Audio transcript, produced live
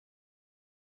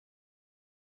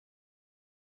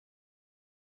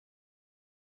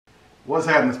What's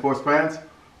happening, sports fans?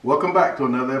 Welcome back to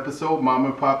another episode of Mama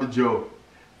and Papa Joe.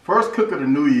 First cook of the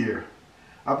new year.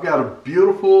 I've got a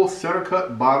beautiful center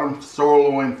cut bottom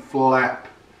sirloin flap.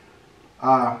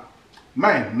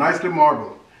 Man, nicely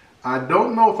marbled. I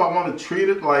don't know if I want to treat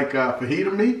it like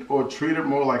fajita meat or treat it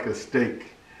more like a steak.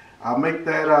 I'll make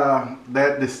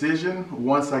that decision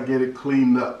once I get it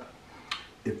cleaned up.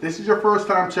 If this is your first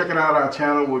time checking out our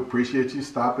channel, we appreciate you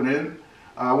stopping in.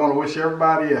 I want to wish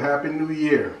everybody a happy new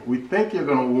year. We think you're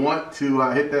going to want to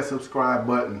hit that subscribe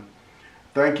button.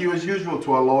 Thank you as usual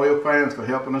to our loyal fans for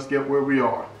helping us get where we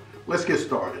are. Let's get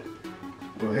started.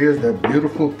 Well, here's that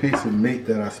beautiful piece of meat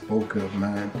that I spoke of,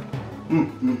 man.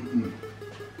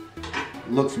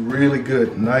 Looks really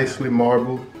good, nicely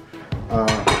marbled.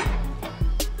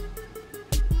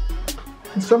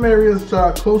 In some areas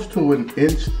close to an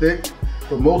inch thick,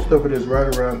 but most of it is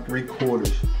right around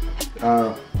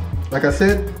 3/4. Like I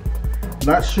said,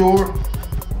 not sure,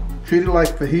 treat it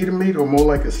like fajita meat or more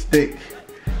like a steak.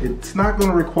 It's not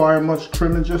going to require much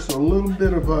trimming, just a little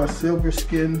bit of silver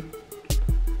skin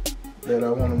that I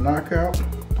want to knock out.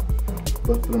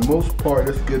 But for the most part,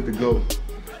 it's good to go.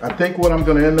 I think what I'm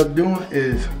going to end up doing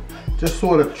is just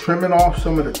sort of trimming off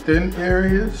some of the thin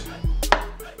areas,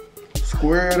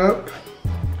 square it up,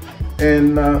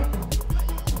 and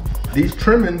these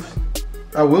trimmings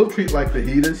I will treat like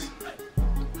fajitas.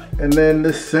 And then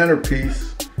this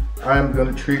centerpiece, I'm going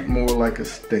to treat more like a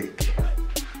steak.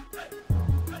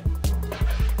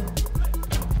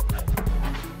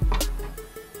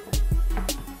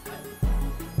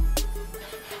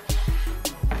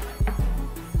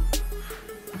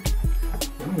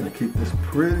 I'm going to keep this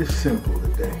pretty simple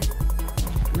today.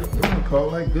 We're going to call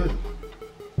that good.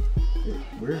 Yeah,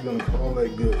 we're going to call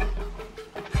that good.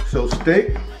 So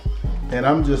steak, and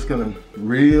I'm just going to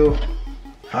real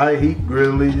high heat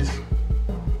grill these.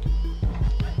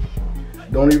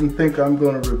 Don't even think I'm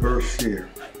going to reverse sear.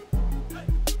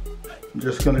 I'm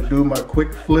just going to do my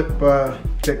quick flip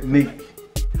technique.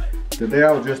 Today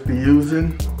I'll just be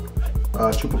using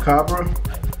chupacabra,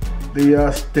 the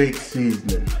steak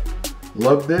seasoning.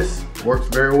 Love this, works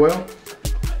very well.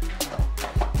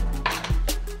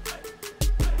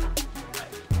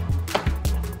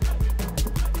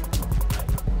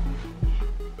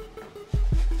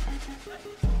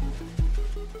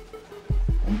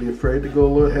 Don't be afraid to go a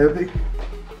little heavy.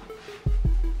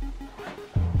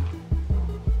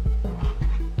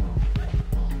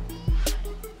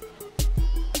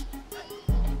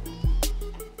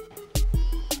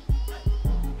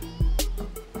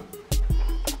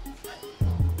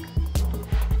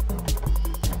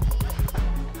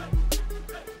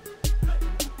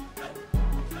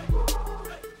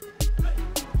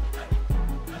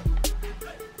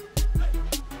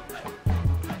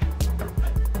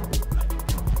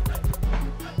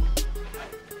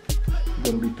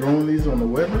 Gonna be throwing these on the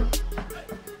Weber.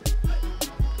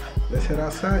 Let's head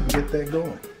outside and get that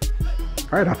going.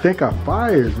 All right, I think our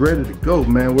fire is ready to go,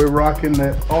 man. We're rocking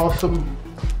that awesome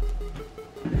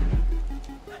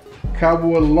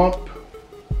cowboy lump,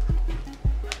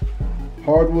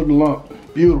 hardwood lump.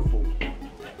 Beautiful,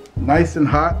 nice and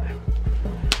hot.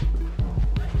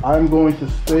 I'm going to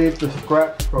save the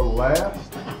scraps for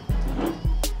last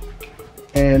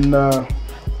and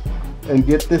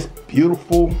get this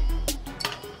beautiful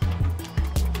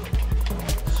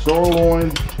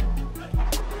sirloin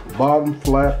bottom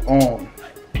flap on.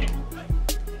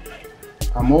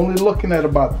 I'm only looking at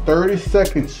about 30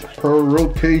 seconds per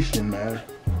rotation, man.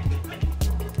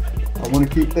 I want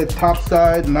to keep that top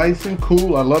side nice and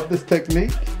cool. I love this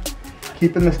technique.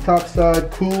 Keeping this top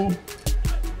side cool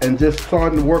and just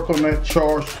starting to work on that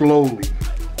char slowly.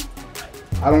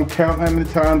 I don't count how many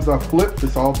times I flip.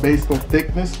 It's all based on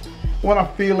thickness. When I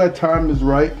feel that time is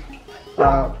right,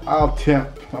 I'll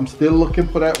temp. I'm still looking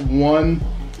for that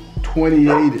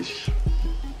 128-ish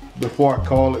before I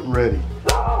call it ready.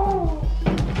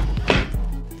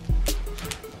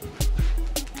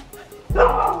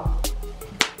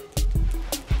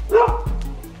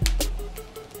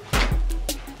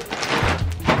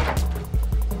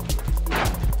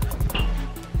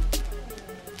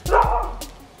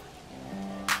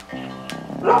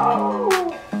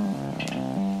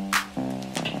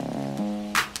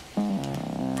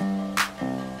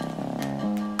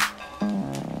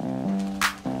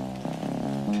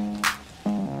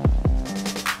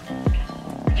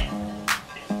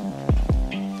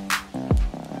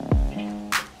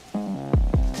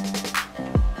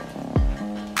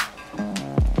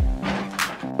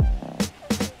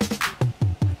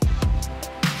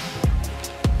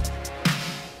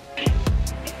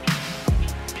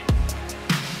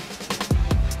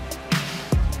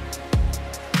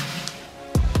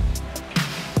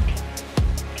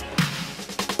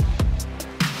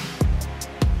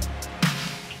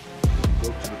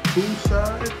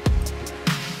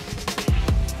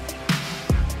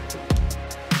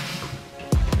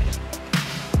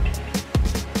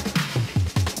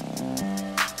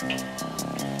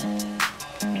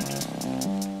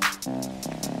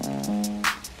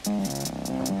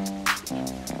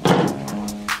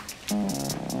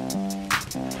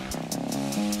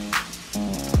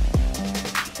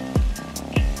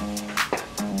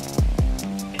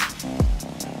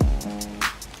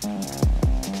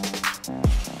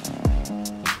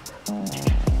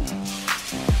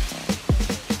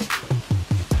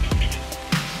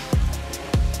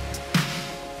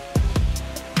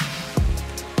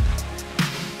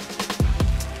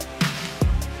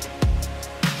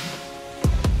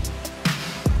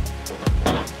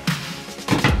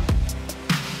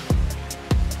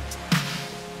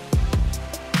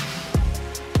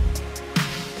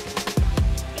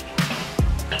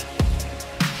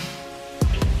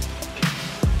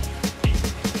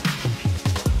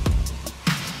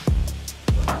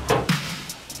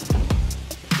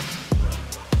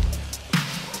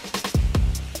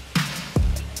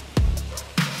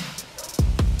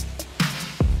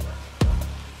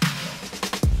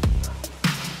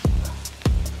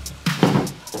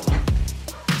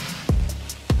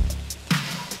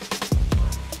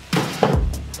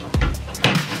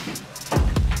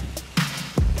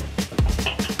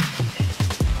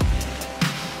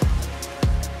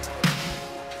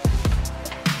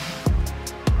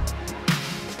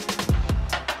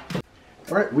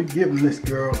 All right, we're giving this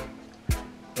girl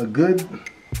a good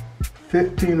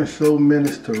 15 or so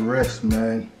minutes to rest,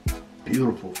 man.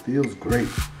 Beautiful, feels great.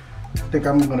 I think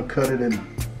I'm gonna cut it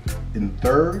in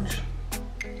thirds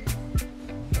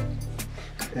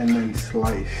and then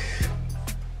slice.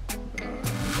 I don't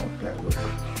know if that was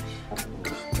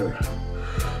there.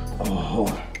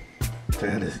 Oh,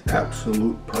 that is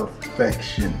absolute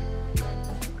perfection.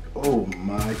 Oh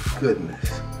my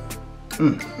goodness.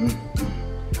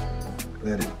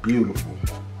 That is beautiful.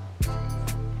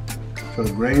 So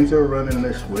the grains are running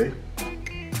this way.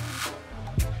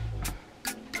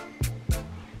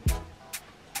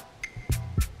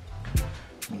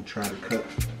 I'm try to cut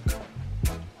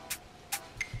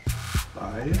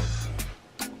slice.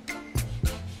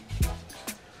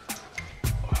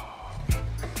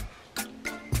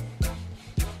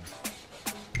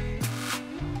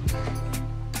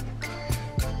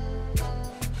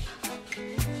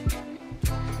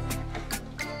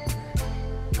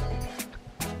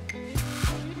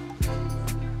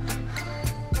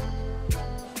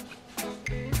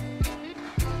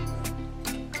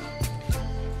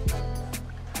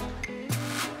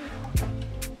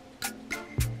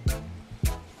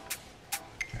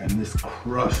 And this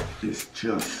crust is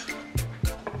just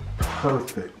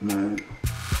perfect, man.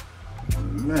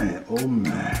 Man, oh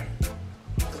man.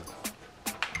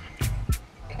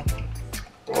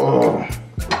 Oh.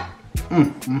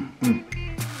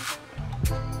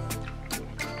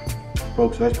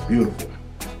 Folks, that's beautiful.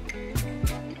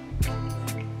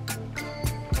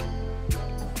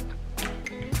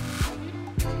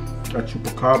 Got your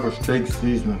Chupacabra steak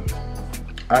seasoning.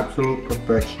 Absolute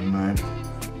perfection, man.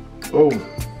 Oh.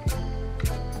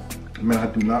 Man, I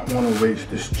do not want to waste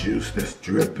this juice that's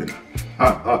dripping.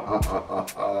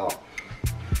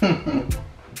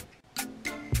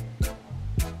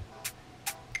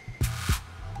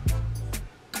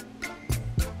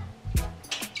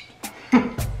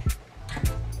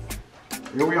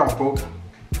 Here we are, folks.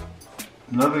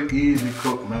 Another easy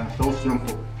cook, man. So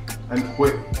simple and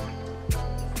quick.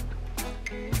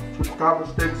 Chupacabra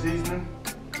steak seasoning.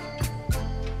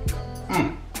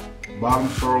 Bottom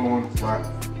sirloin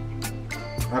flat.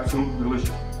 Absolutely delicious.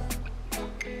 I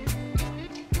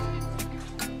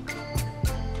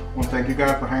want to thank you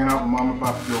guys for hanging out with Mama and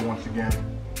Papa Joe once again.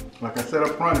 Like I said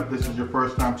up front, if this is your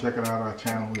first time checking out our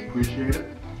channel, we appreciate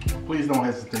it. Please don't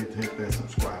hesitate to hit that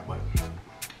subscribe button.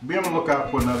 Be on the lookout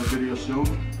for another video soon.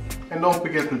 And don't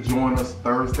forget to join us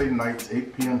Thursday nights,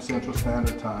 8 p.m. Central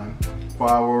Standard Time for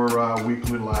our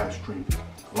weekly live stream.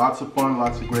 Lots of fun,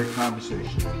 lots of great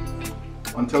conversation.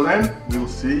 Until then, we will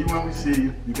see you when we see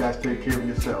you. You guys take care of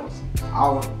yourselves.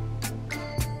 Holla.